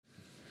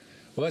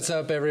What's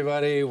up,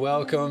 everybody?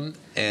 Welcome.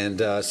 And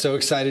so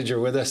excited you're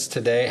with us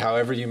today,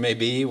 however you may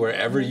be,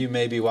 wherever you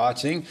may be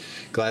watching.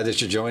 Glad that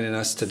you're joining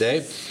us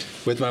today.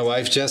 With my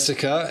wife,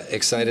 Jessica,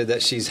 excited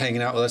that she's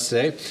hanging out with us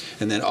today.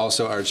 And then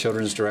also our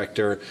children's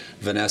director,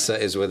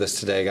 Vanessa, is with us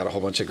today. Got a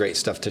whole bunch of great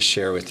stuff to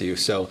share with you.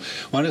 So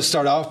I wanted to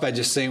start off by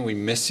just saying we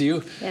miss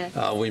you.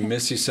 Yes. We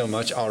miss you so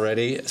much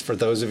already. For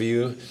those of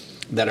you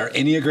that are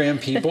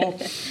Enneagram people,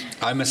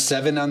 I'm a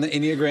 7 on the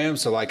Enneagram,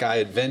 so like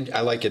I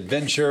like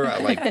adventure, I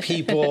like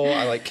people,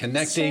 I like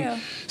connecting.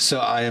 So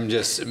I am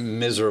just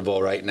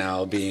miserable right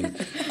now being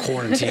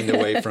quarantined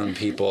away from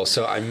people.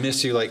 So I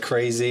miss you like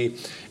crazy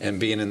and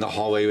being in the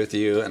hallway with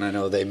you, and I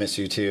know they miss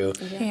you too.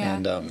 Yeah.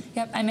 And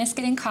Yep, I miss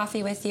getting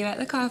coffee with you at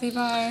the coffee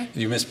bar.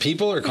 you miss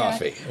people or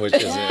coffee? Which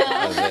is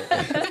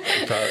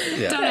it?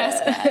 Probably, yeah. Don't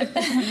ask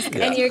that.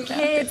 Yeah. And your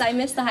kids, I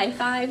miss the high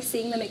five,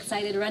 seeing them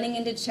excited, running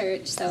into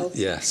church. So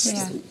Yes.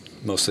 Yeah.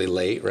 Mostly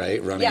late,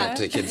 right? Running up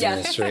to kids'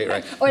 ministry,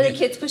 right? Or the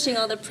kids pushing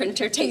all the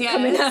printer tape Yes.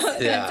 coming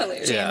out. Yeah,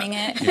 Absolutely. Jamming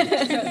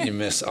it. You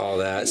miss all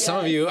that. Some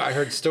of you, I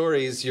heard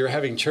stories, you're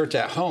having church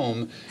at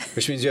home,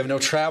 which means you have no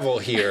travel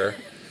here.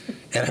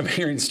 And I'm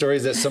hearing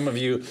stories that some of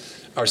you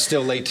are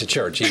still late to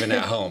church, even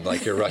at home,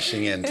 like you're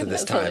rushing into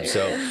this time.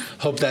 So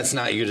hope that's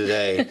not you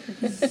today.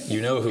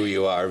 You know who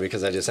you are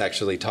because I just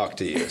actually talked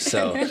to you.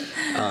 So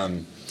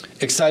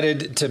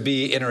excited to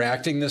be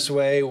interacting this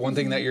way. One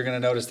thing that you're going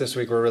to notice this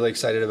week we're really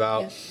excited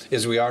about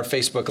is we are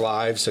Facebook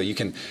Live, so you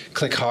can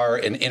click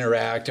heart and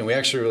interact. And we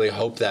actually really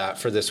hope that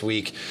for this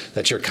week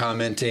that you're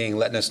commenting,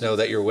 letting us know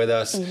that you're with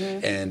us,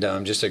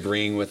 and just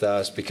agreeing with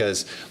us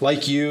because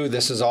like you,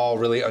 this is all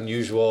really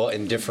unusual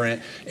and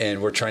different,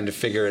 and we're trying to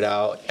figure it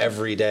out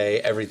every day.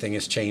 Everything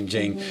is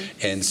changing.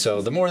 And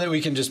so the more that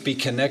we can just be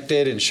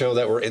connected and show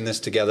that we're in this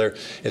together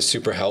is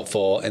super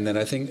helpful. And then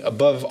I think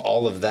above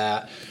all of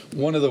that,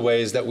 one of the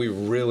ways that we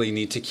really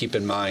need to keep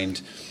in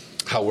mind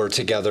how we're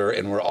together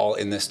and we're all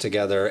in this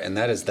together, and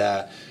that is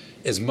that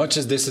as much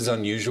as this is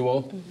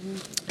unusual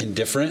and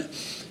different,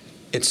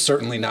 it's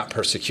certainly not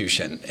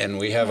persecution. And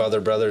we have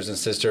other brothers and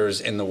sisters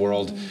in the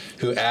world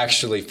who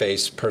actually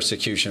face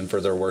persecution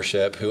for their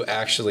worship, who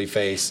actually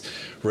face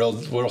real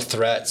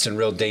threats and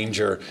real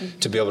danger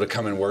to be able to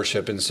come and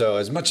worship. And so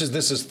as much as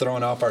this is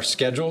throwing off our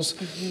schedules,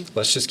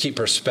 let's just keep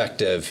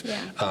perspective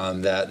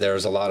that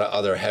there's a lot of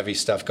other heavy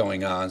stuff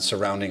going on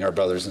surrounding our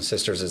brothers and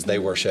sisters as they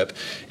worship.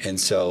 And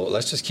so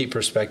let's just keep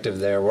perspective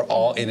there. We're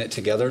all in it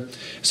together.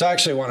 So I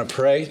actually want to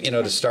pray,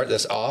 to start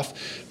this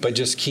off, but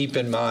just keep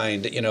in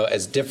mind,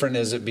 as different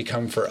as it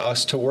become for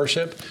us to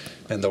worship,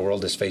 and the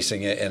world is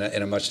facing it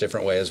in a much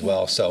different way as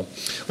well. So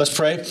let's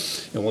pray,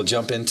 and we'll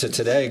jump into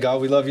today.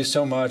 God, we love you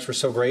so much. We're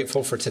so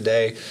grateful for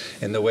today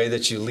and the way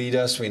that you lead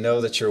us. We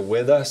know that you're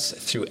with us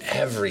through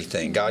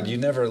everything. God, you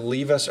never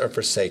leave us or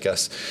forsake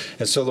us.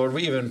 And so, Lord,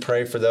 we even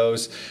pray for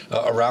those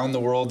around the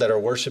world that are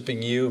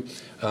worshiping you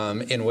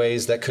in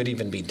ways that could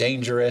even be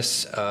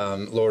dangerous.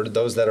 Lord,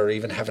 those that are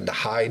even having to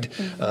hide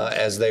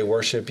as they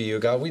worship you.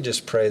 God, we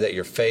just pray that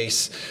your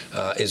face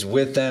is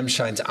with them,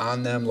 shines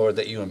on them. Lord,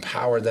 that you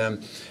empower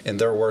them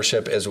in their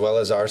worship as well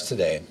as ours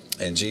today.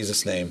 In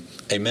Jesus' name,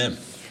 amen.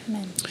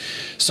 Amen.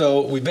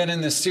 So we've been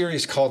in this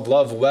series called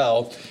Love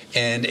Well,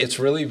 and it's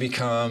really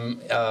become,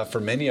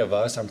 for many of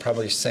us, I'm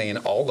probably saying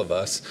all of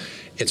us,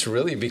 it's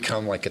really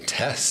become like a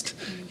test.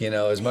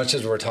 As much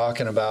as we're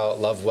talking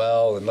about love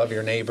well and love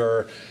your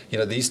neighbor,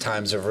 these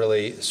times have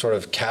really sort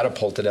of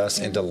catapulted us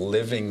into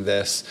living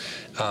this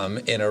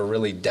in a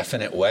really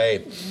definite way.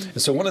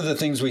 And so one of the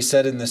things we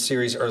said in this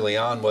series early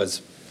on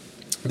was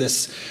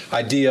this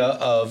idea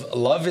of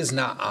love is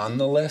not on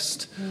the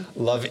list,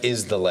 love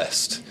is the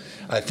list.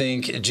 I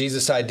think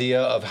Jesus'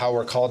 idea of how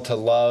we're called to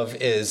love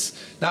is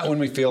not when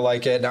we feel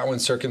like it, not when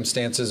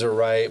circumstances are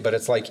right, but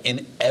it's like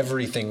in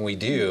everything we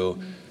do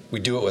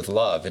it with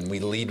love, and we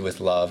lead with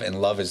love,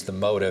 and love is the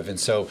motive. And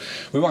so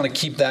we want to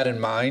keep that in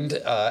mind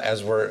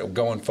as we're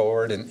going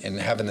forward and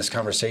having this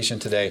conversation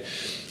today.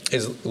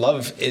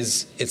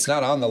 It's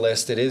not on the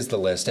list, it is the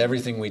list.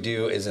 Everything we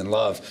do is in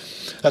love.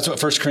 That's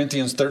what 1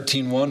 Corinthians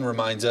 13:1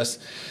 reminds us.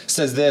 It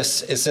says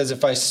this, it says,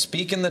 if I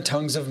speak in the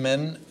tongues of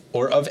men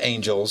or of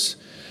angels,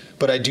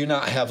 but I do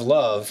not have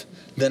love,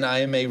 then I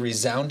am a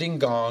resounding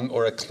gong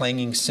or a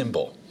clanging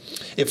cymbal.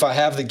 If I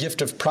have the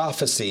gift of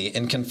prophecy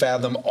and can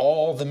fathom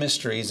all the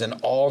mysteries and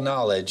all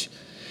knowledge,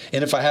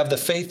 and if I have the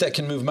faith that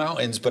can move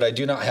mountains, but I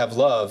do not have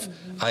love,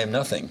 I am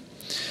nothing.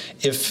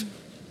 If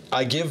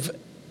I give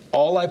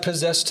all I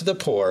possess to the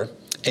poor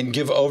and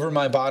give over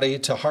my body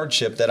to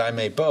hardship that I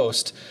may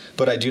boast,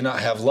 but I do not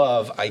have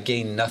love, I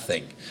gain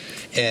nothing.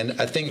 And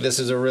I think this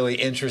is a really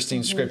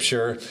interesting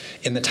scripture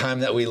in the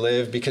time that we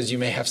live, because you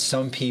may have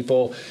some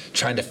people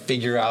trying to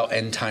figure out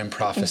end time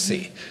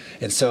prophecy.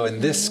 And so in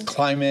this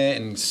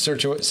climate and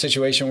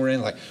situation we're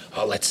in,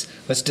 let's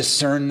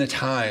discern the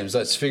times,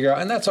 let's figure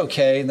out, and that's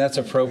okay and that's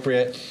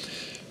appropriate.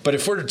 But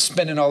if we're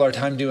spending all our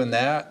time doing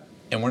that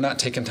and we're not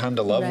taking time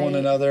to love one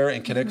another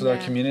and connect with our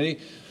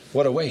community,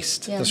 what a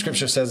waste. Yeah. The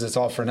scripture says it's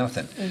all for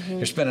nothing.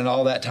 You're spending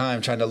all that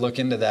time trying to look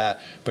into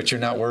that, but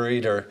you're not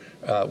worried, or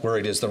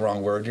worried is the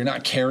wrong word. You're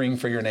not caring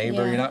for your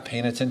neighbor. Yeah. You're not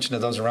paying attention to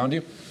those around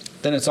you.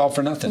 Then it's all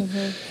for nothing.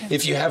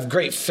 If you have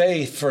great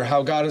faith for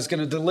how God is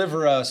going to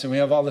deliver us and we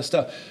have all this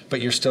stuff,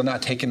 but you're still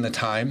not taking the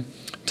time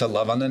to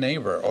love on the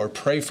neighbor or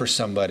pray for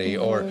somebody,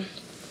 or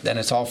then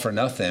it's all for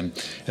nothing.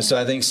 And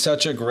so I think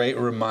such a great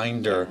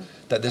reminder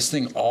that this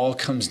thing all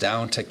comes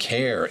down to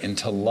care and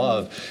to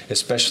love,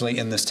 especially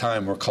in this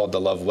time we're called to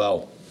love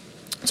well.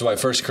 That's why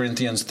 1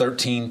 Corinthians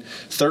 13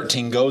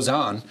 goes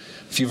on a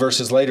few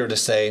verses later to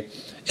say,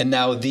 and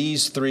now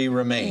these three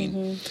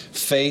remain,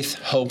 faith,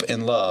 hope,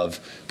 and love.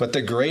 But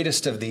the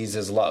greatest of these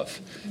is love.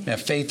 Now,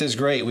 faith is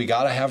great. We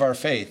got to have our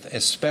faith,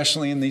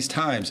 especially in these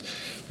times.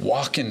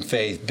 Walk in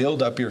faith,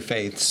 build up your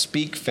faith,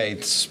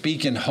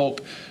 speak in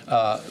hope.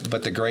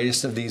 But the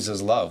greatest of these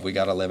is love. We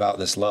got to live out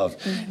this love.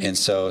 And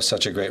so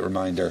such a great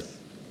reminder.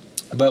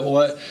 But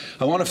what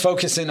I want to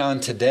focus in on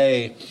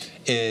today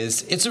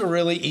is it's a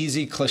really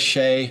easy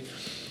cliche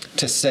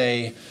to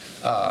say,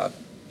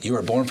 you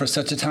were born for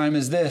such a time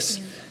as this.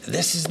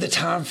 This is the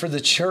time for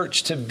the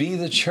church to be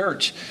the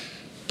church.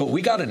 But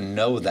we got to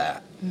know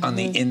that on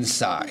the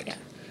inside. Yeah.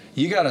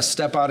 You got to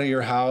step out of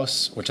your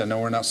house, which I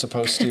know we're not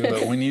supposed to,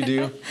 but when you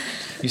do,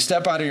 you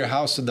step out of your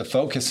house with the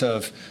focus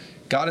of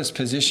God has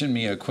positioned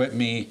me, equipped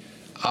me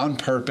on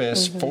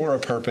purpose, for a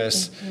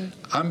purpose.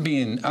 I'm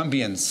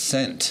being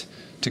sent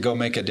to go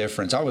make a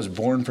difference. I was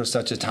born for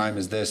such a time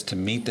as this, to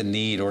meet the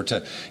need or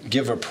to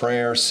give a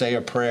prayer, say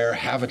a prayer,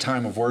 have a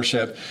time of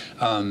worship.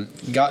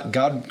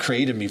 God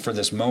created me for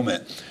this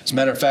moment. As a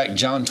matter of fact,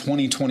 John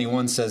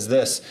 20:21 says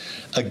this,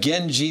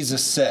 again,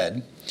 Jesus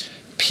said,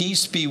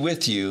 peace be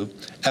with you.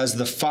 As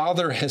the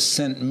Father has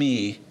sent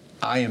me,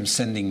 I am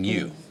sending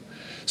you.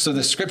 So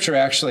the scripture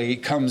actually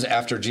comes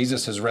after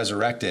Jesus is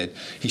resurrected.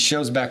 He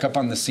shows back up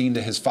on the scene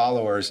to his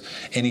followers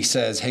and he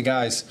says, hey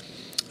guys,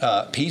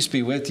 peace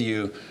be with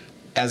you.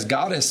 As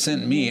God has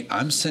sent me,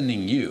 I'm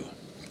sending you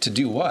to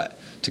do what?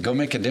 To go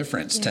make a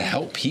difference, to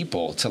help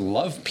people, to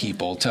love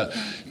people,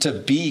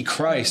 to be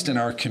Christ in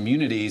our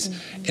communities.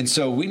 And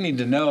so we need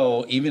to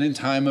know, even in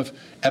time of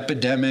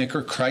epidemic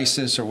or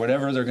crisis or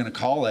whatever they're going to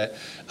call it,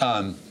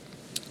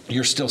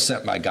 you're still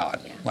sent by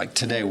God. Like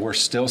today, we're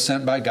still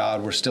sent by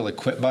God. We're still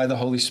equipped by the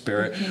Holy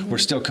Spirit. We're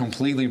still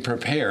completely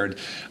prepared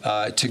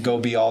to go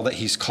be all that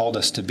He's called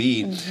us to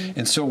be.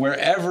 And so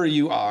wherever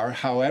you are,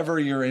 however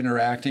you're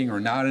interacting or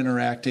not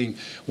interacting,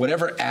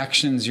 whatever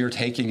actions you're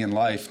taking in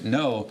life,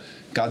 know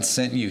God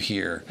sent you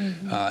here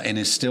and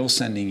is still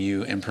sending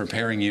you and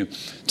preparing you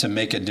to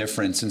make a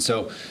difference. And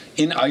so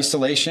in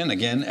isolation,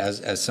 again,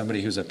 as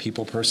somebody who's a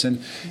people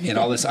person, in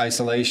all this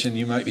isolation,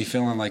 you might be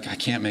feeling like, I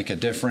can't make a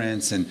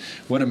difference. And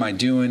what am I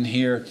doing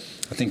here?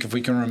 I think if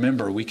we can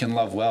remember, we can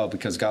love well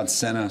because God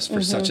sent us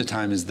for such a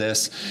time as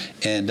this.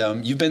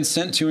 And you've been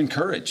sent to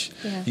encourage.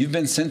 Yeah. You've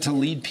been sent to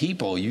lead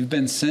people. You've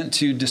been sent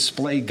to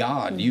display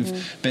God.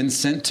 You've been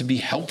sent to be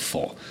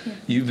helpful.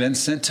 You've been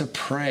sent to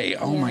pray.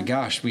 Oh my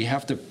gosh, we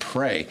have to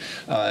pray.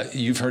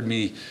 You've heard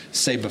me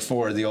say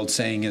before, the old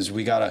saying is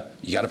you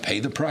gotta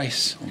pay the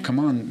price. Oh, come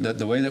on,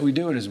 the way that we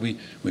do it is we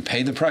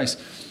pay the price.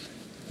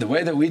 The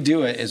way that we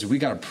do it is we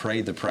got to pray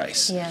the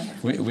price. Yeah.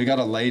 We got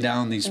to lay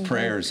down these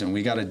prayers and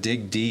we got to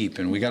dig deep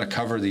and we got to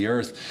cover the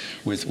earth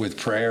with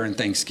prayer and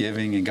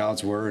thanksgiving and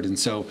God's word. And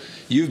so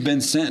you've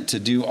been sent to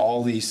do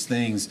all these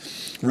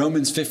things.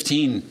 Romans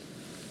 15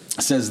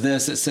 says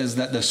this. It says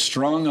that the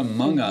strong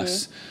among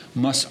us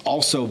must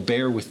also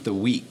bear with the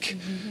weak.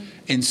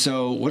 And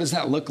so what does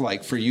that look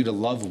like for you to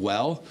love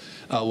well?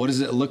 What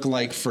does it look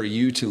like for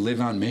you to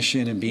live on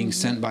mission and being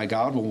sent by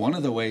God? Well, one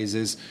of the ways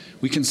is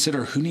we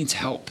consider who needs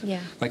help.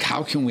 Yeah. Like,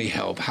 how can we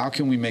help? How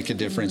can we make a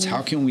difference?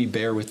 How can we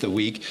bear with the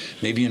weak?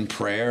 Maybe in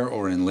prayer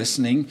or in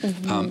listening.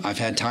 I've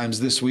had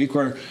times this week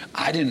where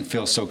I didn't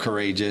feel so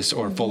courageous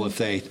or full of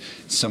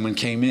faith. Someone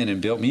came in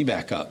and built me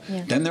back up.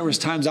 Yeah. Then there was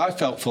times I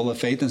felt full of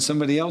faith and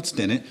somebody else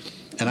didn't.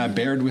 And I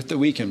bared with the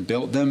weak and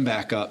built them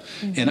back up.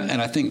 And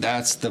I think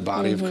that's the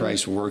body of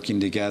Christ working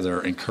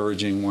together,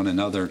 encouraging one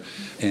another.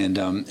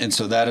 And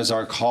so that is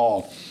our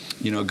call,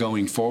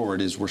 going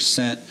forward, is we're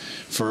sent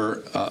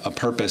for a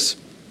purpose,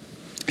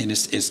 and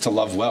it's to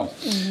love well.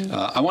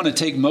 I want to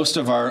take most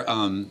of our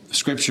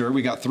scripture.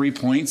 We got 3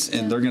 points,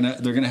 and they're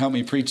gonna help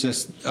me preach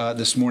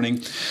this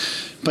morning.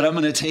 But I'm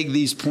going to take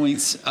these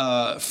points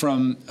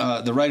from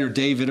the writer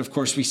David. Of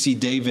course, we see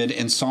David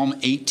in Psalm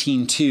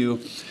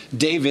 18:2.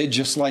 David,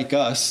 just like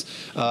us,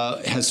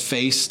 has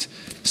faced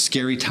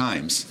scary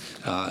times.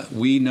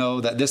 We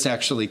know that this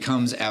actually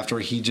comes after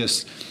he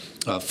just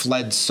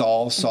fled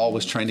Saul. Saul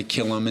was trying to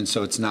kill him, and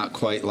so it's not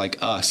quite like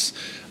us.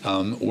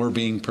 We're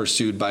being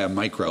pursued by a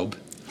microbe.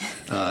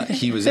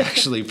 He was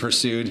actually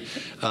pursued.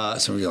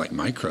 Some of you are like,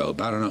 microbe?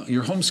 I don't know.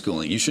 You're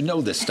homeschooling. You should know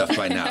this stuff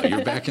by now.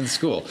 You're back in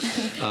school.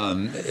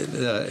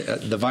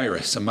 The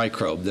virus, a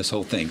microbe, this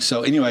whole thing.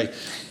 So anyway,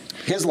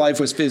 his life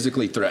was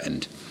physically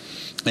threatened.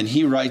 And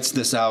he writes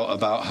this out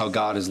about how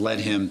God has led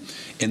him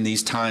in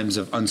these times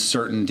of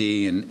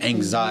uncertainty and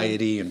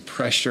anxiety and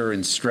pressure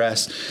and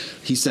stress.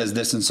 He says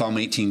this in Psalm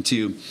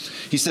 18:2.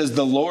 He says,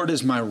 "The Lord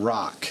is my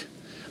rock,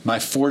 my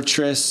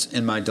fortress,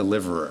 and my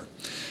deliverer."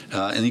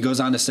 And he goes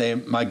on to say,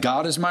 "My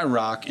God is my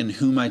rock in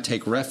whom I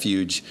take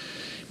refuge,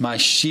 my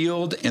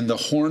shield and the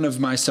horn of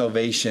my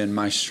salvation,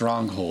 my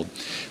stronghold."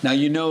 Now,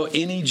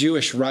 any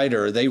Jewish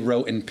writer, they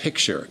wrote in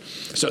picture.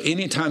 So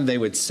anytime they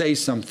would say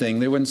something,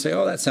 they wouldn't say,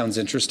 "Oh, that sounds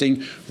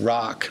interesting.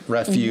 Rock,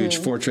 refuge,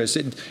 fortress."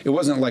 It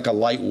wasn't like a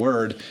light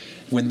word.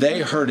 When they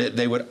heard it,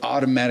 they would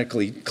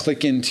automatically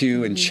click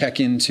into and check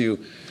into,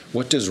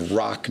 what does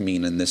rock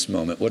mean in this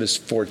moment? What does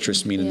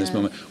fortress mean in this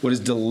moment? What does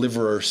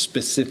deliverer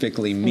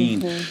specifically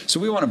mean? So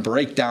we want to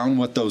break down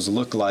what those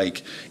look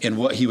like and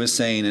what he was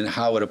saying and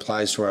how it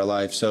applies to our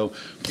life. So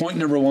point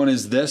number one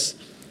is this: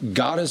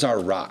 God is our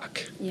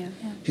rock. Yeah.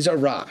 He's our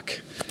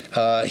rock.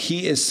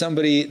 He is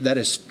somebody that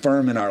is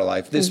firm in our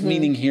life. This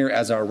meaning here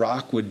as our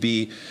rock would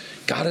be,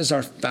 God is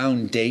our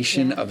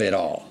foundation of it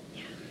all.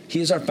 He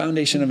is our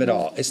foundation of it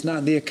all. It's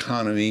not the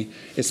economy.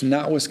 It's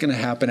not what's going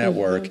to happen at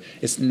work.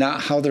 It's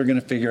not how they're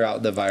going to figure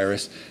out the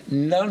virus.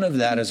 None of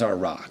that is our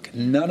rock.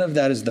 None of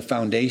that is the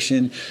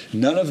foundation.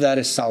 None of that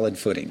is solid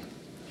footing.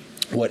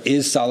 What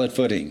is solid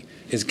footing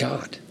is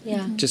God.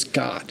 Yeah. Just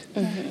God.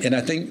 And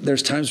I think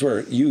there's times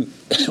where you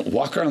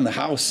walk around the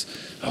house,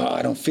 "Oh,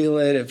 I don't feel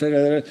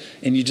it,"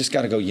 and you just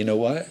got to go, you know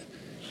what?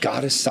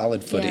 God is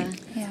solid footing.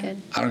 Yeah. That's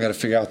good. I don't got to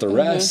figure out the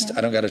rest.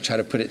 I don't got to try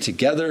to put it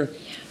together.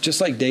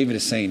 Just like David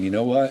is saying, you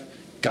know what?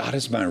 God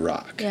is my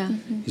rock. Yeah.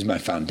 He's my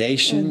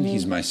foundation.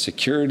 He's my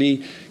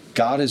security.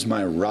 God is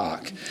my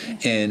rock.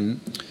 And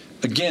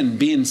again,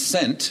 being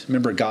sent,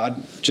 remember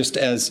God, just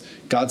as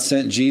God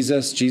sent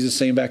Jesus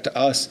saying back to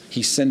us,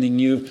 he's sending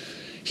you.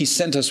 He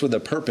sent us with a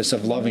purpose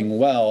of loving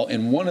well.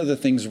 And one of the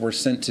things we're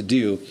sent to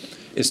do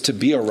is to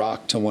be a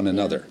rock to one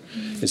another,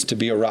 is to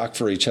be a rock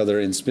for each other,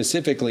 and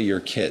specifically your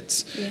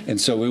kids. And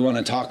so we want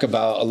to talk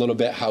about a little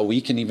bit how we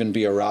can even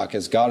be a rock,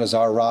 as God is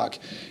our rock,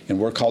 and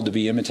we're called to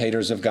be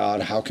imitators of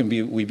God. How can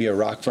we be a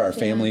rock for our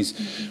families?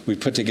 We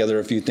put together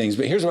a few things,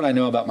 but here's what I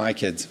know about my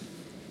kids.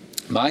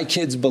 My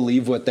kids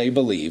believe what they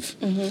believe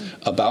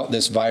about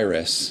this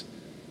virus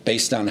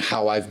based on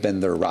how I've been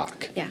their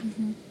rock. Yeah.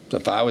 So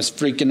if I was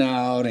freaking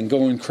out and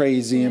going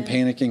crazy and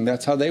panicking,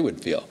 that's how they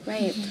would feel.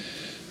 Right.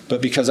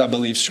 But because I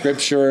believe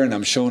Scripture and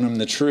I'm showing them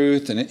the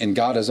truth and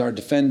God is our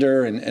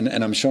defender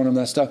and I'm showing them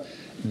that stuff,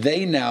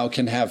 they now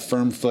can have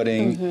firm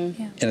footing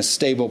in a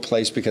stable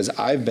place because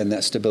I've been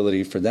that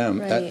stability for them.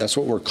 Right. That's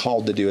what we're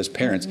called to do as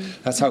parents.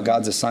 That's how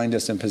God's assigned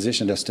us and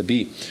positioned us to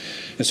be.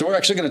 And so we're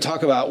actually going to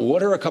talk about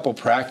what are a couple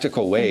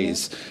practical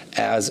ways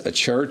as a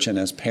church and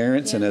as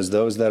parents and as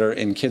those that are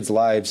in kids'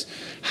 lives,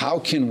 how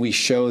can we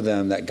show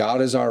them that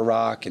God is our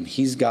rock and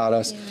He's got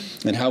us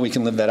and how we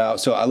can live that out.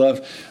 So I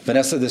love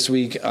Vanessa this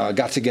week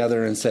got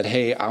together and said,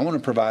 hey, I want to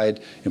provide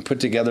and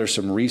put together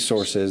some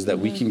resources that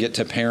we can get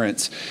to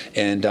parents.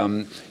 And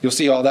you'll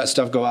see all that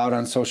stuff go out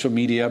on social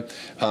media.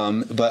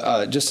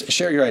 But just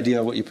share your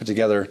idea of what you put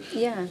together.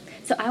 Yeah.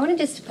 So I want to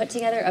just put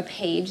together a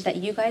page that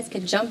you guys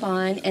could jump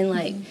on and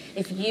like,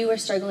 if you were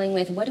struggling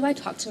with, what do I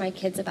talk to my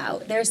kids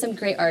about? There are some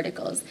great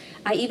articles.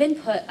 I even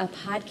put a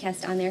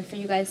podcast on there for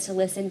you guys to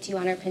listen to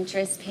on our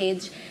Pinterest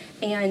page.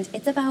 And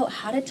it's about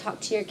how to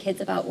talk to your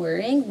kids about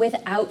worrying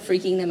without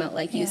freaking them out,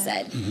 like you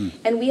said.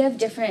 And we have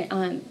different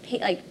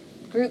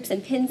groups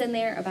and pins in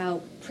there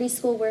about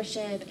preschool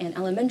worship and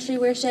elementary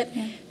worship,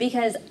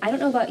 because I don't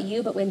know about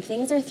you, but when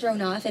things are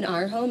thrown off in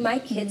our home, my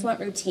kids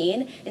want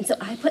routine. And so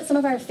I put some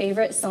of our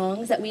favorite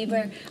songs that we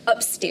were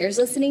upstairs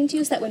listening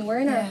to, so that when we're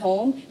in our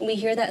home and we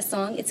hear that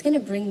song, it's going to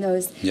bring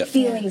those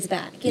feelings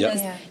back,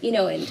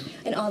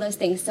 and all those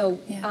things. So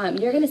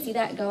you're going to see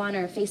that go on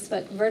our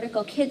Facebook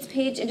Vertical Kids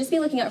page, and just be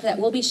looking out for that.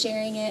 We'll be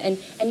sharing it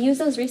and use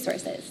those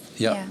resources.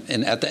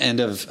 And at the end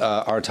of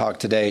our talk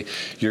today,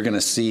 you're going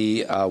to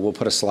see, we'll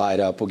put a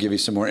slide up. We'll give you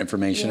some more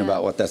information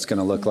about what that's going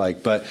to look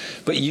like. But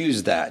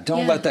use that.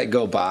 Don't let that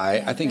go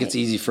by. I think it's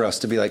easy for us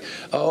to be like,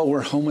 oh,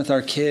 we're home with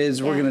our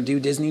kids. We're going to do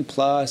Disney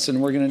Plus,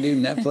 and we're going to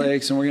do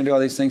Netflix, and we're going to do all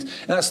these things.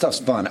 And that stuff's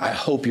fun. I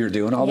hope you're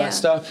doing all that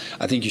stuff.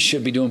 I think you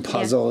should be doing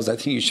puzzles. I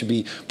think you should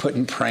be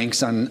putting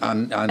pranks on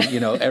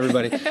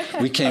everybody.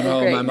 We came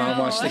home. My mom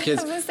watched the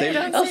kids. They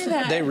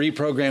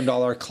reprogrammed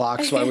all our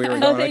clocks while we were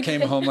going. I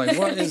came home like,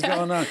 what is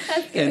going on?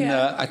 And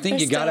I think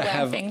you got to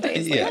have,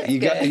 you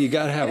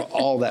got to have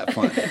all that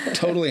fun.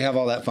 Totally have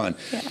all that fun.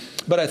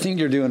 But I think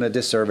you're doing a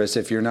disservice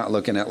if you're not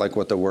looking at like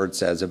what the Word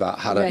says about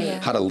how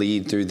to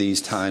lead through these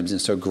times.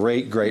 And so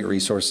great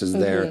resources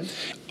there.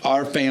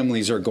 Our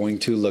families are going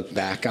to look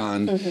back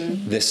on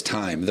this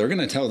time. They're going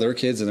to tell their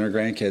kids and their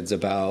grandkids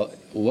about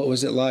what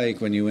was it like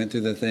when you went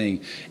through the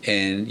thing,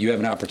 and you have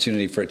an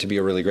opportunity for it to be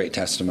a really great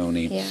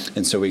testimony.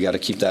 And so we got to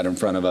keep that in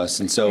front of us.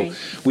 And so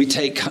we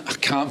take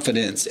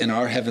confidence in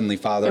our Heavenly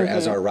Father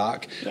as our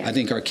rock. I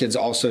think our kids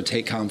also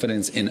take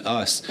confidence in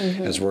us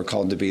as we're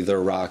called to be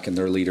their rock and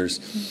their leaders.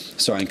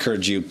 So I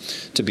encourage you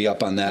to be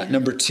up on that.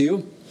 Number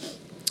 2,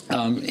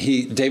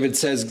 David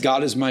says,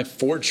 God is my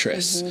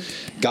fortress.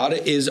 God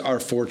is our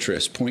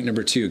fortress. Point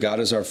number 2, God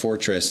is our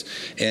fortress.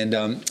 And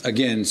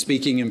again,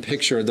 speaking in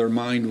picture, their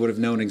mind would have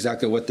known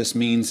exactly what this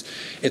means.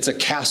 It's a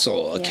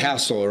castle,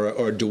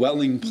 or a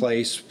dwelling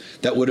place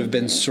that would have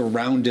been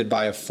surrounded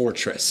by a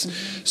fortress.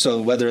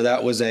 So whether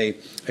that was a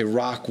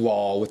rock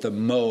wall with a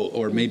moat,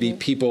 or maybe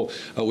people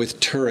with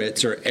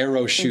turrets or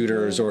arrow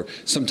shooters or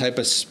some type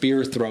of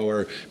spear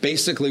thrower,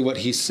 basically what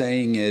he's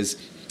saying is,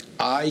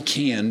 I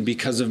can,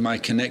 because of my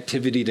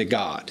connectivity to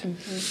God,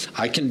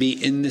 I can be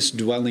in this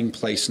dwelling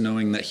place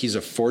knowing that he's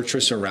a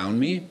fortress around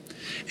me,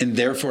 and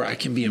therefore I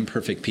can be in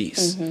perfect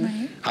peace.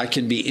 Right. I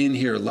can be in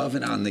here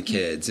loving on the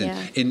kids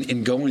and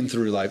in going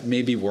through life,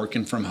 maybe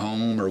working from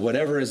home or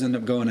whatever is end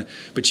up going on.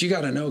 But you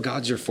got to know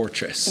God's your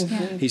fortress.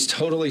 He's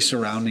totally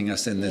surrounding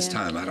us in this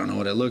time. I don't know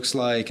what it looks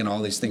like, and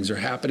all these things are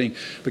happening.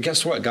 But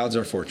guess what? God's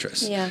our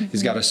fortress.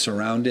 He's got us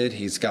surrounded.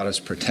 He's got us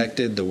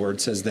protected. The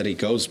word says that he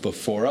goes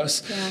before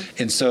us.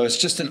 And so it's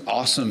just an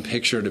awesome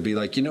picture to be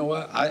like, you know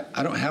what?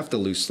 I don't have to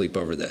lose sleep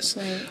over this.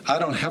 I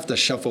don't have to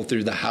shuffle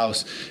through the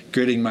house,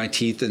 gritting my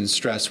teeth and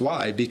stress.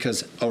 Why?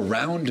 Because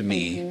around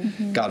me,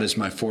 God is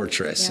my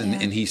fortress,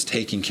 and he's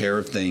taking care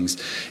of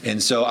things.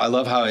 And so I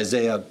love how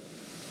Isaiah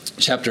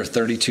chapter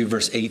 32,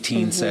 verse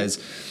 18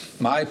 says,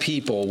 my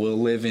people will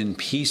live in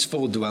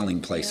peaceful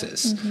dwelling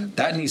places.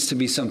 That needs to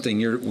be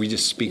something we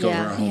just speak over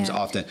our homes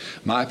often.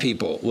 My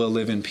people will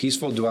live in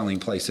peaceful dwelling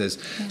places.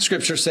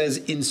 Scripture says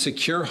in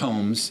secure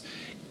homes,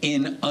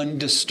 in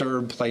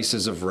undisturbed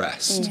places of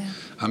rest.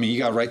 I mean, you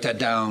got to write that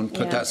down,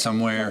 put that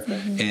somewhere,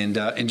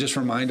 and just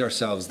remind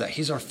ourselves that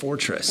he's our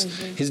fortress.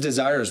 His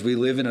desire is we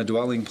live in a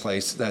dwelling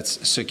place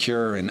that's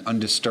secure and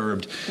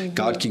undisturbed.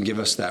 God can give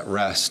us that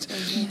rest.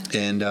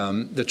 And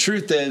the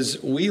truth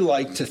is, we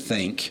like to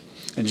think,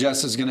 and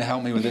Jess is going to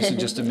help me with this in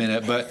just a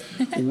minute, but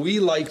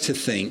we like to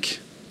think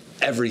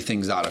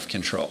everything's out of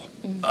control.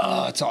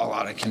 Oh, it's all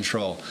out of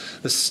control.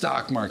 The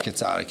stock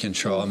market's out of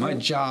control, and my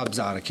job's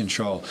out of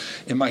control,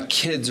 and my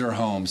kids are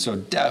home, so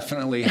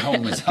definitely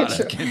home is out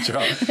of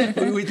control.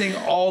 We think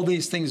all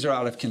these things are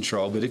out of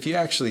control, but if you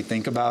actually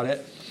think about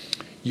it,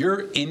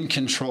 you're in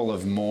control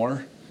of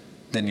more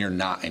than you're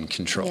not in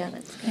control.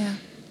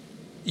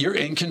 You're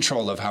in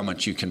control of how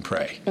much you can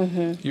pray.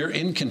 You're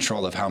in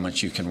control of how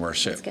much you can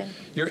worship.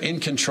 You're in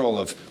control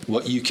of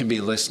what you can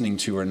be listening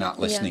to or not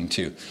listening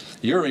to.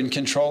 You're in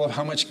control of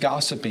how much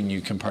gossiping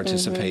you can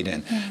participate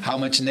in, how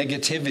much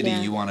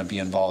negativity you want to be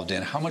involved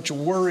in, how much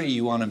worry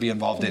you want to be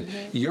involved in.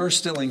 You're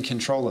still in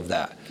control of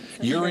that.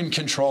 You're in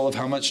control of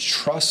how much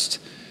trust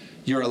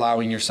you're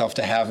allowing yourself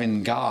to have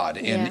in God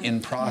and in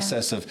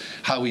process of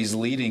how he's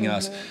leading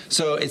us.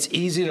 So it's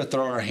easy to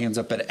throw our hands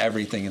up at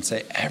everything and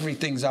say,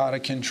 everything's out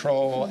of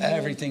control,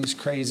 everything's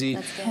crazy,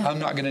 I'm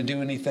not going to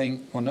do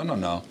anything. Well,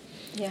 no.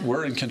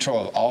 We're in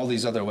control of all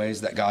these other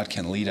ways that God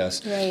can lead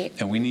us.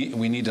 And we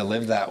need to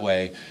live that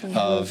way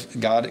of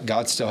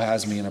God still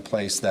has me in a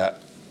place that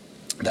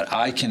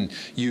I can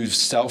use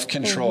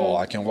self-control.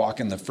 I can walk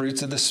in the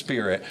fruits of the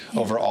Spirit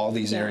over all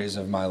these areas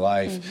of my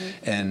life.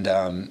 And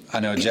I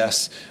know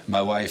Jess,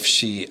 my wife,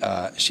 she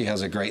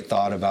has a great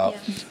thought about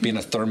being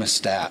a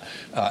thermostat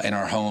in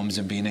our homes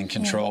and being in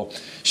control.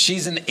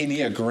 She's an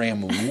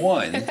Enneagram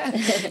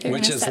 1,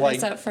 which is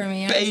like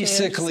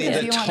basically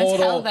the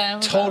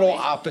total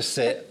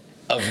opposite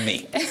of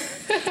me.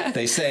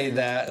 They say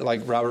that,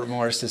 like Robert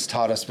Morris has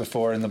taught us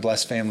before in the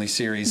Blessed Family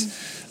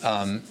series,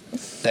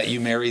 that you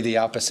marry the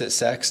opposite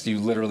sex, you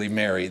literally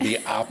marry the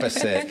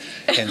opposite.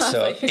 And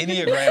so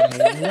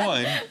Enneagram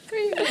 1,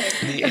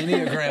 the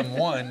Enneagram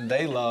 1,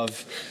 they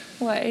love...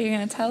 What, are you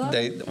going to tell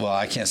them? Well,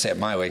 I can't say it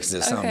my way because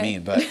it sounds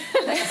mean, but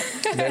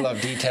they love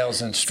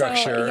details and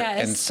structure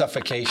and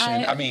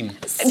suffocation. I mean...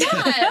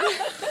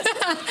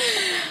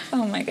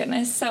 Oh my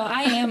goodness. So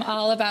I am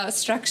all about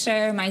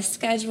structure, my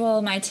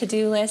schedule, my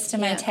to-do list,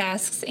 and my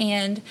tasks.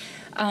 And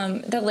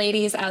the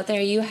ladies out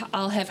there, you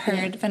all have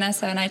heard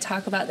Vanessa and I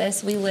talk about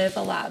this. We live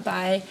a lot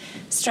by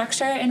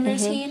structure and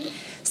routine.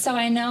 So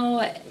I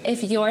know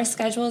if your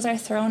schedules are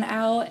thrown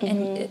out,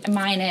 and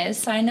mine is,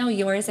 so I know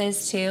yours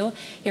is too.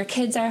 Your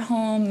kids are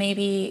home,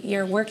 maybe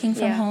you're working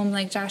from home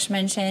like Josh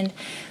mentioned.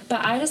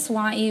 But I just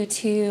want you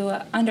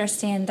to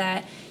understand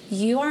that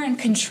you are in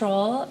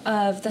control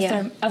of the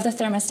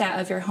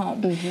thermostat of your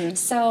home.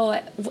 So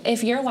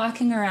if you're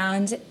walking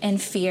around in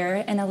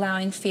fear and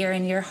allowing fear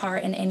in your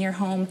heart and in your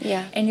home,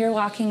 and you're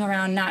walking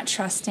around not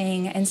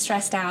trusting and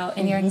stressed out,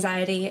 and your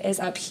anxiety is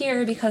up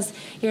here because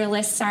your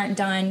lists aren't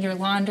done, your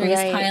laundry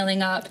is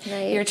piling up,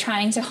 you're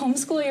trying to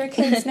homeschool your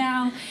kids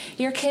now,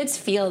 your kids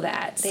feel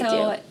that.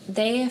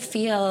 They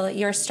feel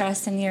your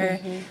stress and your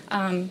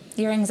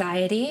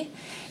anxiety,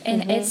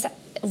 and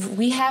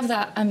we have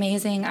the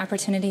amazing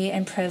opportunity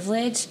and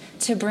privilege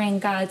to bring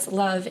God's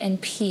love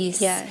and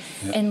peace. Yes.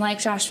 And like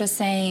Josh was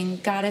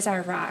saying, God is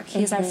our rock.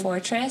 He's our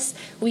fortress.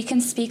 We can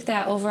speak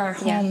that over our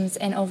homes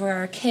and over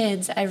our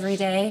kids every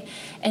day,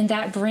 and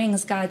that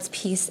brings God's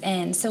peace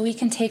in. So we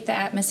can take the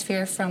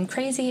atmosphere from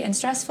crazy and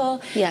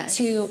stressful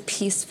to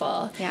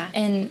peaceful. Yeah.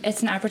 And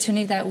it's an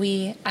opportunity that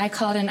I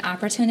call it an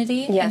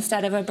opportunity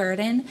instead of a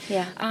burden.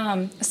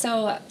 Yeah.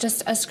 So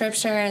just a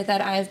scripture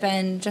that I've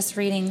been just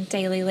reading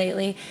daily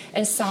lately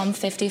is Psalm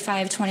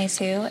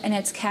 55:22, and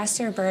it's cast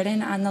your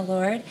burden on the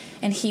Lord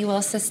and he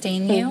will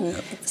sustain you.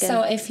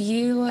 So if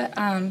you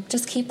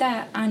just keep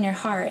that on your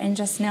heart and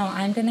just know,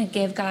 I'm going to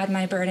give God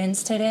my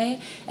burdens today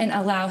and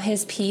allow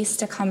his peace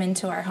to come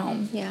into our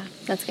home. Yeah,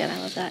 that's good. I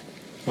love that.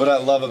 What I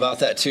love about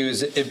that too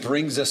is it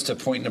brings us to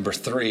point number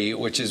 3,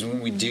 which is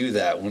when we do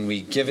that, when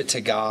we give it to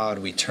God,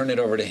 we turn it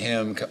over to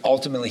him.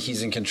 Ultimately,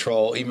 he's in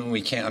control. Even when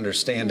we can't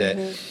understand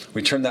it,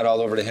 we turn that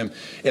all over to him.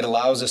 It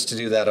allows us to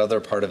do that other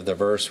part of the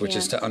verse, which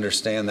is to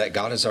understand that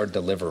God is our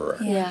deliverer.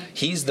 Yeah.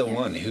 He's the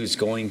one who's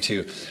going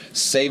to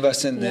save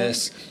us in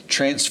this,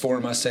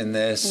 transform us in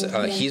this.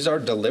 He's our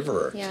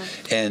deliverer. Yeah.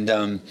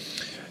 And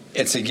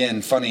it's,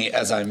 again, funny,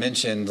 as I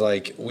mentioned,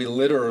 like we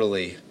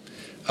literally...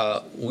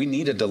 we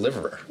need a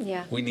deliverer.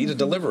 Yeah. We need a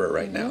deliverer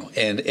right now.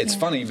 And it's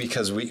funny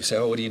because we say,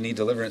 oh, what do you need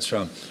deliverance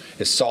from?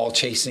 Is Saul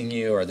chasing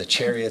you or the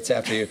chariots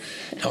after you?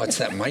 No, it's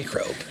that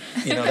microbe.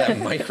 That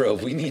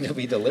microbe we need to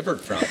be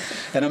delivered from.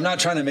 And I'm not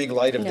trying to make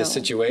light of the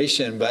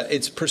situation, but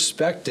it's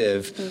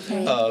perspective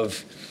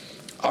of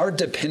our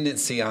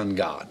dependency on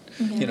God.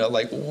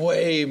 Like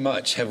way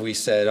much have we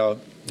said, oh,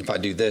 if I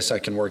do this, I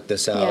can work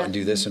this out and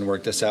do this and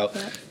work this out.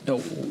 No,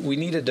 we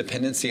need a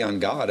dependency on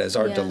God as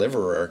our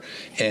deliverer.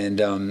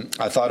 And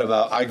I thought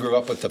about, I grew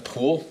up with a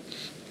pool.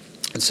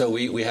 And so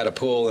we had a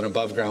pool, an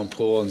above ground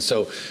pool. And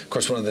so, of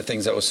course, one of the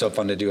things that was so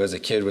fun to do as a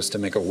kid was to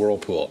make a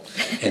whirlpool.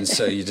 And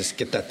so you just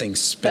get that thing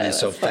spinning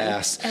so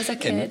fast. As a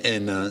kid.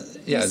 And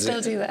you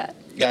still do that.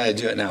 Yeah, I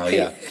do it now,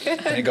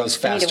 and it goes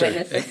faster.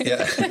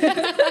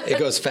 It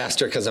goes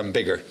faster because I'm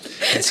bigger.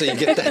 And so you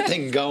get that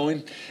thing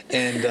going,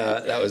 and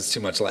that was too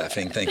much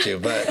laughing, thank you.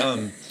 But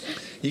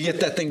you get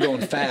that thing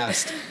going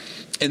fast.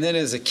 And then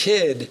as a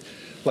kid,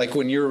 like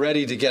when you're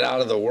ready to get out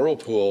of the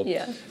whirlpool,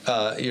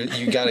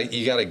 you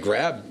gotta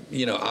grab,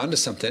 onto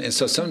something. And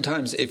so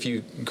sometimes if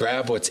you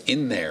grab what's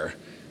in there,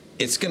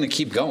 it's gonna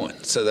keep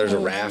going. So there's a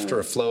raft or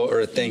a float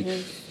or a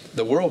thing.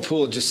 The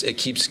whirlpool it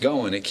keeps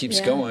going. It keeps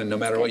going no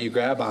matter what you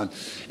grab on.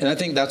 And I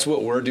think that's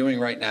what we're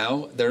doing right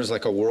now. There's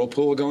like a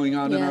whirlpool going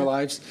on in our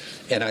lives.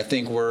 And I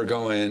think we're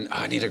going,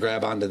 I need to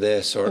grab onto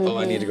this, or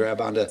I need to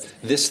grab onto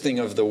this thing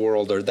of the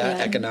world, or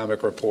that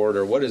economic report,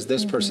 or what does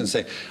this person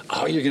say?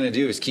 All you're going to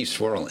do is keep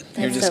swirling.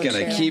 You're just going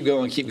to keep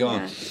going.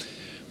 Yeah.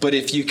 But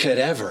if you could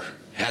ever,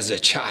 as a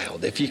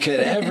child, if you could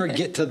ever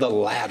get to the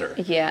ladder,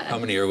 how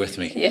many are with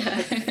me?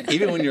 Yeah.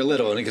 Even when you're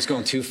little and it gets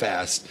going too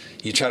fast,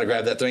 you try to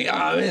grab that thing,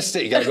 I missed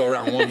it. You got to go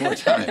around one more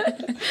time.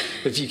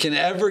 If you can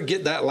ever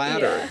get that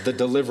ladder, the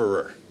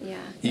deliverer,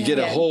 you get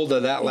a hold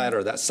of that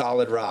ladder, that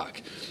solid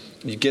rock.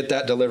 You get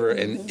that deliverer,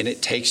 and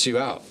it takes you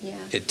out. Yeah.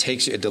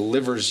 It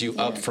delivers you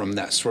up from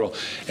that swirl.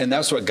 And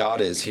that's what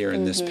God is here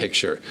in this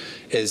picture,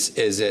 is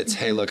it's,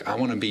 hey, look, I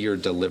want to be your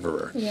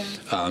deliverer. Yeah.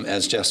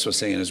 As Jess was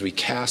saying, as we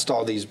cast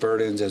all these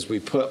burdens, as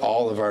we put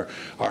all of our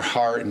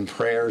heart and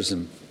prayers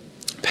and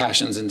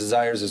passions and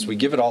desires, as we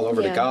give it all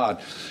over to God,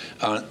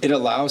 it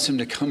allows him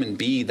to come and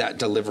be that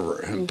deliverer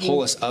and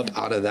pull us up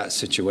out of that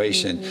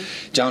situation.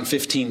 John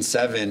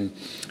 15:7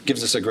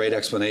 gives us a great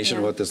explanation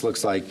of what this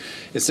looks like.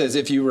 It says,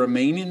 if you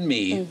remain in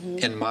me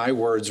and my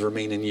words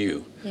remain in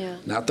you,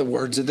 not the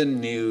words of the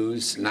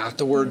news, not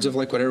the words of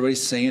like what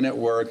everybody's saying at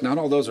work, not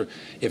all those.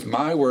 If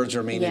my words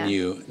remain in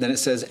you, then it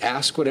says,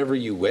 ask whatever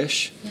you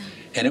wish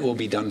and it will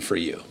be done for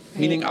you.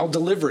 Meaning I'll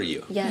deliver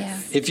you.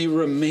 Yes. If you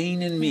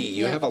remain in me,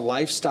 you have a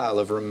lifestyle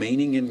of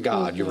remaining in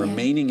God, you're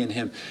remaining in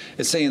him.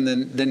 It's saying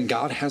then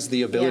God has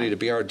the ability to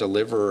be our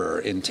deliverer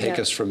and take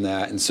us from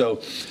that. And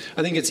so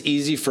I think it's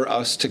easy for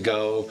us to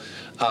go,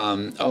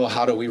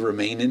 how do we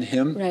remain in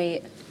him?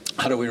 Right.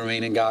 How do we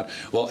remain in God?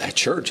 Well, at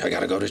church, I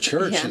got to go to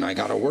church and I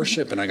got to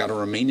worship and I got to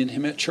remain in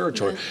him at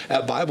church or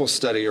at Bible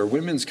study or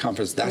women's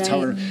conference. That's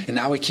how and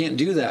now I can't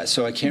do that,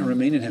 so I can't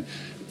remain in him.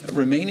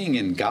 Remaining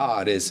in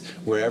God is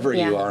wherever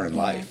you are in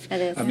life.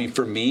 It is. I mean,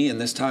 for me in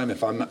this time,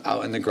 if I'm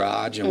out in the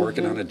garage and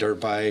working on a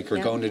dirt bike or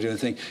going to do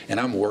anything, and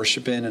I'm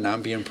worshiping and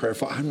I'm being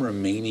prayerful, I'm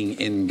remaining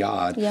in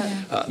God.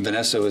 Yeah.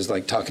 Vanessa was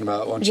like talking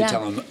about, why don't you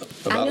tell them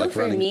about like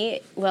running? For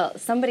me, well,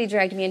 somebody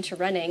dragged me into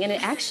running, and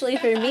it actually,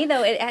 for me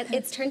though,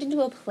 it's turned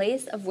into a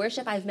place of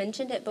worship. I've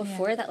mentioned it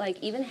before that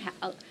like even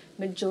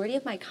majority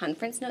of my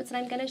conference notes that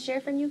I'm going to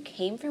share from you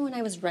came from when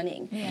I was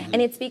running. Yeah.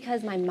 And it's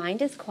because my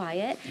mind is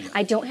quiet.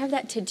 I don't have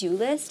that to-do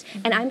list,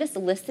 and I'm just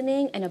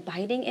listening and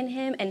abiding in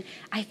him. And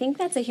I think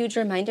that's a huge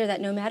reminder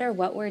that no matter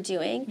what we're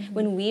doing,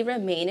 when we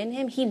remain in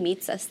him, he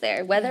meets us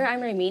there. Whether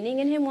I'm remaining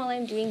in him while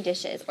I'm doing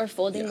dishes or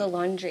folding the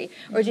laundry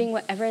or doing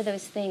whatever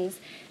those things.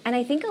 And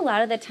I think a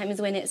lot of the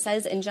times when it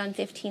says in John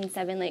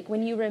 15:7, like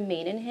when you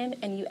remain in him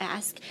and you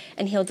ask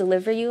and he'll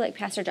deliver you, like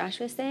Pastor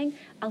Josh was saying,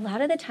 a lot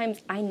of the times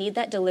I need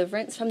that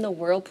deliverance from the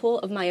whirlpool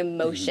of my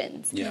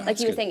emotions. Yeah, like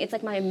you were saying, it's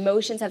like my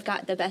emotions have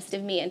got the best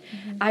of me. And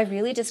I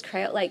really just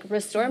cry out, like,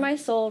 restore my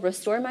soul,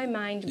 restore my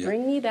mind,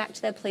 bring me back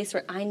to that place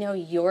where I know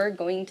you're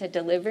going to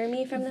deliver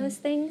me from those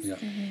things. Yeah.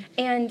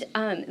 And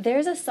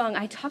there's a song,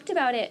 I talked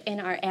about it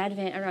in our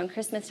Advent around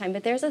Christmas time,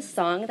 but there's a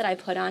song that I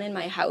put on in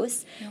my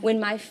house when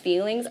my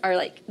feelings are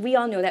like, we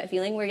all know that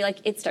feeling where you're like,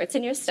 it starts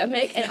in your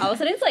stomach and all of a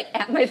sudden it's like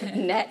at my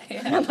neck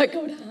and I'm like,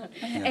 go down.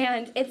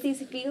 And it's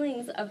these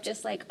feelings of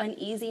just like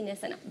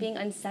uneasiness and being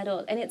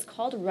unsettled. And it's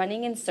called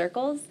Running in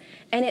Circles.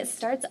 And it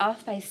starts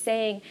off by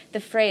saying the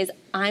phrase,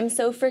 I'm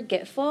so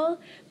forgetful,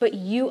 but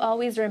you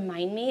always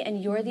remind me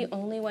and you're the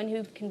only one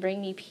who can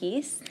bring me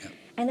peace.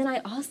 And then I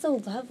also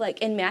love, like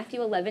in Matthew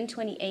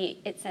 11:28,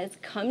 it says,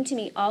 come to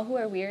me all who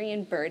are weary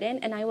and burdened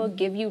and I will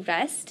give you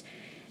rest.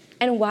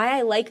 And why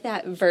I like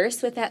that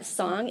verse with that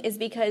song is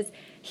because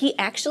he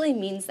actually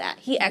means that.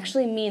 He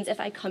actually means if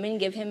I come and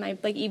give him my,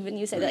 like even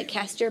you said, like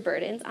cast your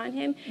burdens on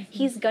him,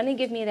 he's going to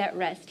give me that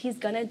rest. He's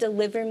going to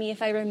deliver me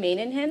if I remain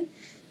in him.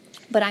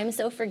 But I'm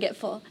so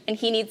forgetful. And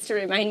he needs to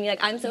remind me,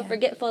 like, I'm so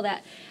forgetful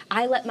that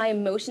I let my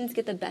emotions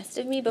get the best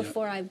of me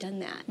before I've done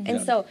that.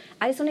 And so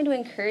I just wanted to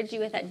encourage you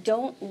with that.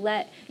 Don't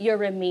let your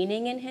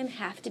remaining in him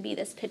have to be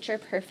this picture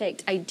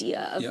perfect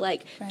idea of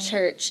like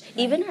church.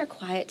 Even our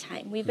quiet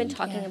time. We've been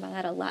talking about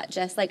that a lot,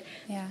 Jess. Like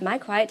my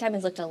quiet time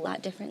has looked a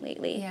lot different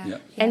lately.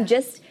 And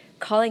just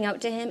calling out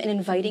to him and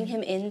inviting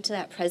him into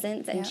that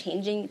presence and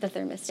changing the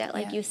thermostat,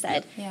 like you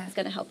said, is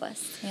going to help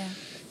us.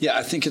 Yeah,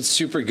 I think it's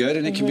super good,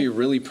 and it can be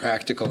really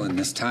practical in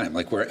this time.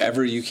 Like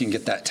wherever you can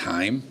get that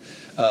time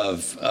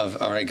of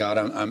all right, God,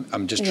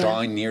 I'm just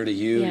drawing near to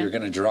you. You're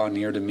going to draw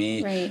near to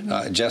me.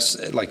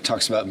 Jess like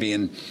talks about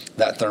being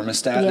that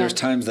thermostat. There's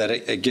times that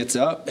it gets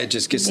up, it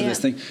just gets to this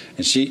thing,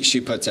 and she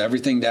puts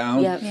everything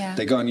down.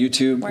 They go on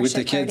YouTube with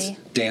the kids,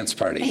 dance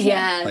party.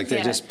 Like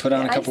they just put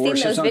on a couple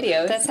worship songs.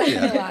 Videos. That's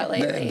happened a lot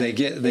lately.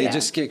 They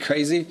just get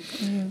crazy.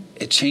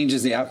 It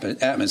changes the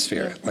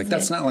atmosphere. Like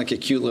that's not like a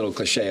cute little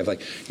cliche of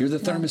like you're the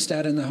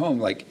thermostat in the home.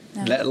 Like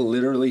that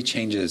literally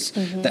changes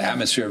the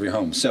atmosphere of your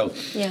home. So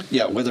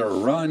whether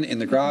a run in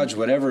the garage,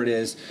 whatever it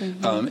is,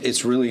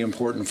 it's really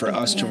important for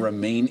us to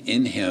remain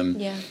in him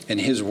and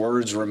his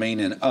words remain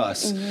in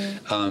us.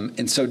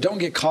 And so don't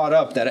get caught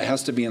up that it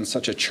has to be in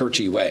such a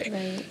churchy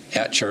way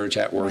at church,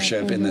 at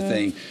worship, in the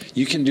thing.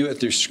 You can do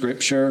it through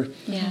scripture,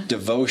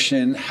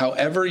 devotion,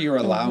 however you're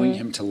allowing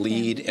him to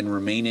lead and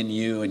remain in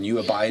you and you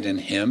abide in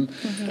him.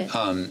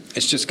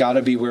 It's just got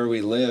to be where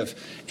we live.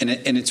 And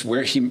it's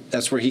where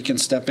that's where he can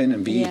step in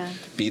and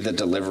be the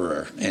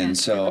deliverer. And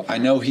so I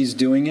know he's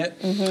doing it.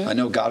 I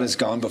know God has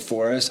gone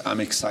before us. I'm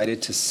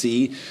excited to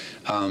see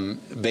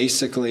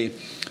basically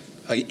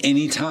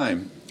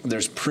anytime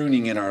there's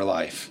pruning in our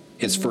life,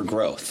 it's for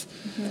growth.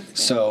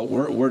 So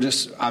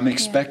I'm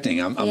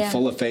expecting, I'm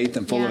full of faith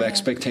and full of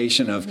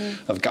expectation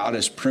of God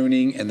is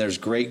pruning and there's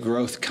great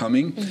growth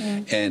coming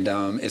and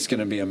it's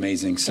going to be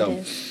amazing.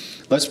 So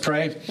let's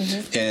pray,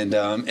 and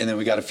then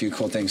we got a few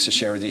cool things to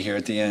share with you here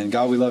at the end.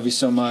 God, we love you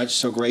so much,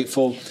 so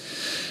grateful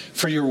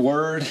for your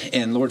word,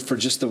 and Lord, for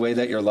just the way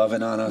that you're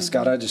loving on us.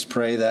 God, I just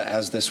pray that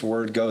as this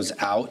word goes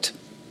out,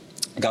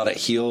 God, it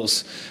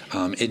heals.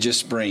 It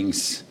just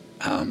brings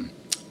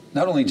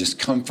not only just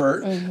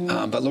comfort,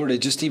 but Lord, it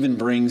just even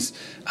brings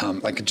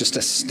like just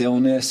a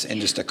stillness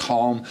and just a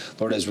calm.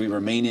 Lord, as we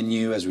remain in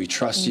you, as we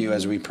trust you,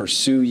 as we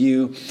pursue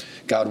you,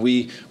 God,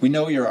 we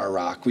know you're our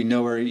rock. We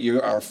know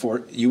you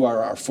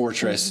are our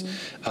fortress,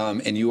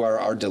 and you are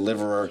our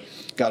deliverer.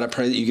 God, I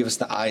pray that you give us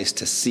the eyes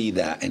to see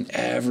that in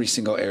every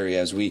single area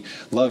as we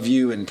love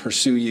you and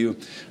pursue you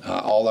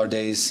all our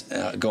days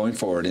going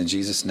forward. In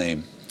Jesus'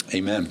 name,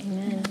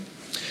 amen.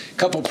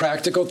 Couple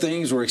practical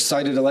things we're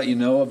excited to let you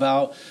know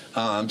about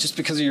just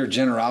because of your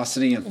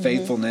generosity and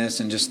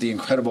faithfulness and just the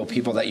incredible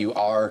people that you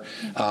are.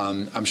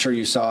 I'm sure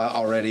you saw it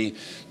already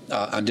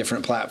on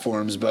different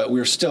platforms, but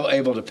we're still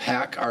able to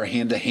pack our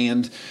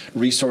hand-to-hand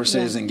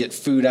resources and get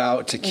food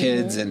out to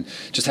kids, and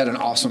just had an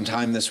awesome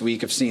time this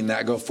week of seeing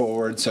that go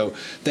forward. So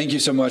thank you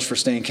so much for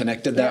staying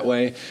connected that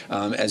way.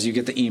 As you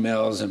get the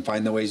emails and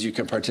find the ways you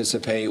can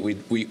participate,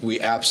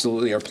 we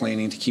absolutely are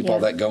planning to keep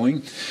all that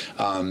going.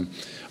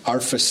 Our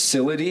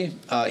facility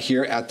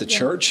here at the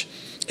church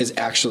is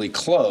actually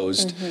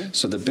closed.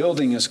 So the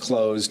building is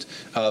closed,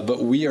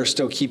 but we are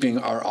still keeping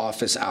our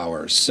office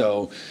hours.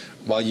 So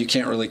while you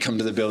can't really come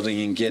to the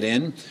building and get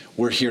in,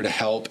 we're here to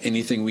help.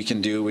 Anything we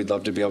can do, we'd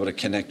love to be able to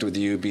connect with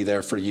you, be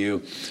there for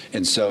you.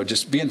 And so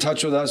just be in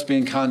touch with us, be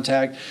in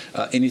contact.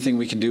 Anything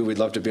we can do, we'd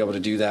love to be able to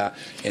do that.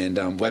 And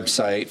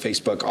website,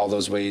 Facebook, all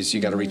those ways,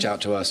 you got to reach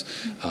out to us.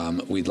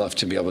 We'd love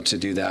to be able to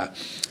do that.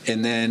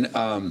 And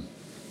then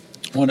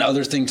one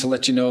other thing to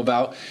let you know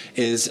about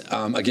is,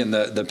 again,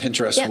 the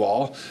Pinterest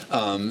wall.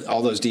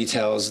 All those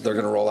details, they're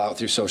going to roll out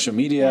through social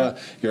media.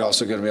 You're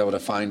also going to be able to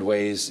find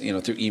ways,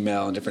 through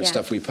email and different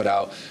stuff we put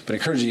out. But I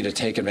encourage you to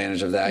take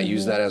advantage of that.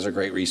 Use that as a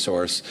great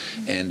resource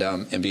and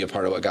be a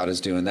part of what God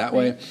is doing that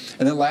way.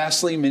 And then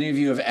lastly, many of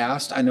you have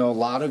asked, I know a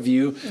lot of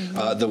you,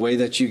 the way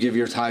that you give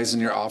your tithes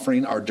and your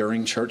offering are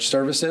during church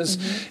services.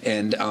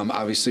 And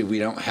obviously we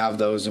don't have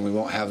those and we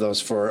won't have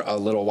those for a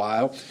little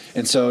while.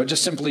 And so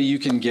just simply you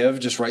can give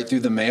just right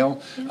through the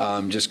mail.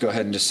 Just go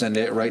ahead and just send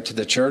it right to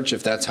the church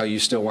if that's how you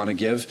still want to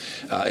give.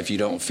 If you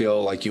don't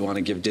feel like you want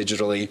to give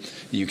digitally,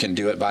 you can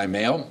do it by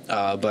mail.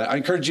 But I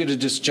encourage you to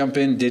just jump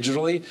in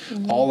digitally.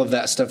 All of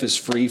that stuff is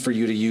free for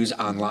you to use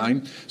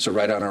online. So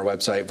right on our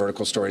website,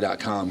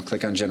 verticalstory.com,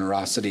 click on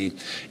generosity,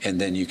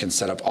 and then you can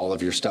set up all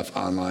of your stuff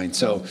online.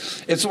 So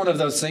it's one of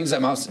those things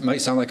that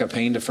might sound like a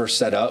pain to first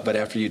set up, but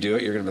after you do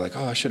it, you're going to be like,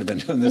 oh, I should have been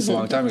doing this a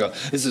long time ago.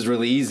 This is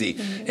really easy.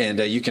 And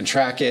you can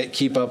track it,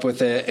 keep up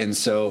with it, and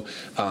so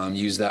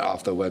use that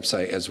off the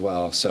website as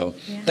well. So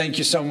thank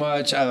you so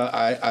much.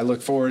 I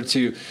look forward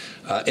to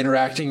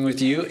interacting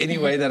with you any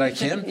way that I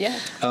can.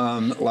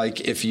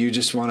 Like if you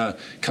just want to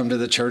come to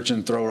the church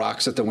and throw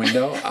rocks at the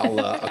window,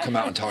 I'll come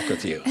out and talk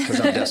with you because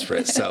I'm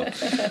desperate. So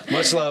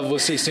much love. We'll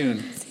see you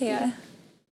soon. See ya.